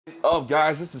What's up,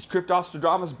 guys? This is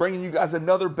Cryptostradamus bringing you guys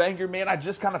another banger, man. I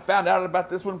just kind of found out about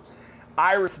this one.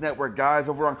 Iris Network, guys,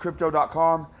 over on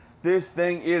Crypto.com. This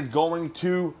thing is going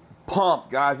to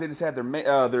pump, guys. They just had their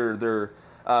mainnet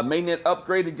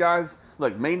upgraded, guys.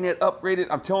 Look, mainnet upgraded.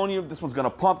 I'm telling you, this one's going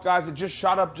to pump, guys. It just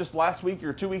shot up just last week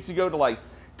or 2 weeks ago to like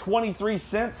 23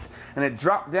 cents, and it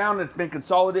dropped down. And it's been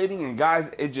consolidating, and guys,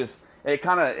 it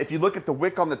kind of, if you look at the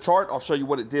wick on the chart, I'll show you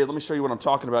what it did. Let me show you what I'm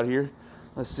talking about here.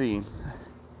 Let's see.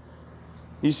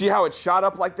 You see how it shot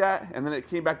up like that and then it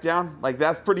came back down? Like,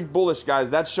 that's pretty bullish, guys.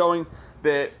 That's showing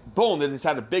that, boom, they just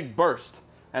had a big burst.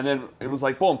 And then it was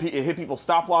like, boom, it hit people's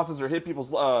stop losses or hit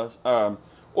people's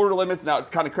order limits. Now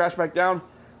it kind of crashed back down.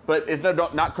 But it's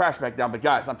not crashed back down. But,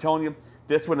 guys, I'm telling you,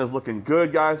 this one is looking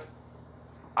good, guys.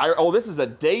 Oh, this is a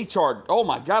day chart. Oh,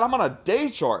 my God, I'm on a day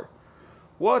chart.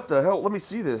 What the hell? Let me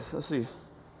see this. Let's see.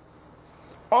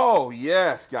 Oh,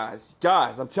 yes, guys.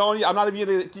 Guys, I'm telling you, I'm not even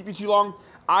going to keep you too long.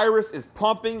 Iris is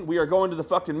pumping. We are going to the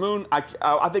fucking moon. I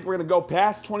think we're going to go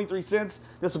past 23 cents.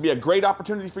 This will be a great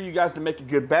opportunity for you guys to make a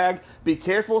good bag. Be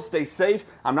careful. Stay safe.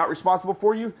 I'm not responsible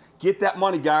for you. Get that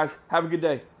money, guys. Have a good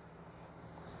day.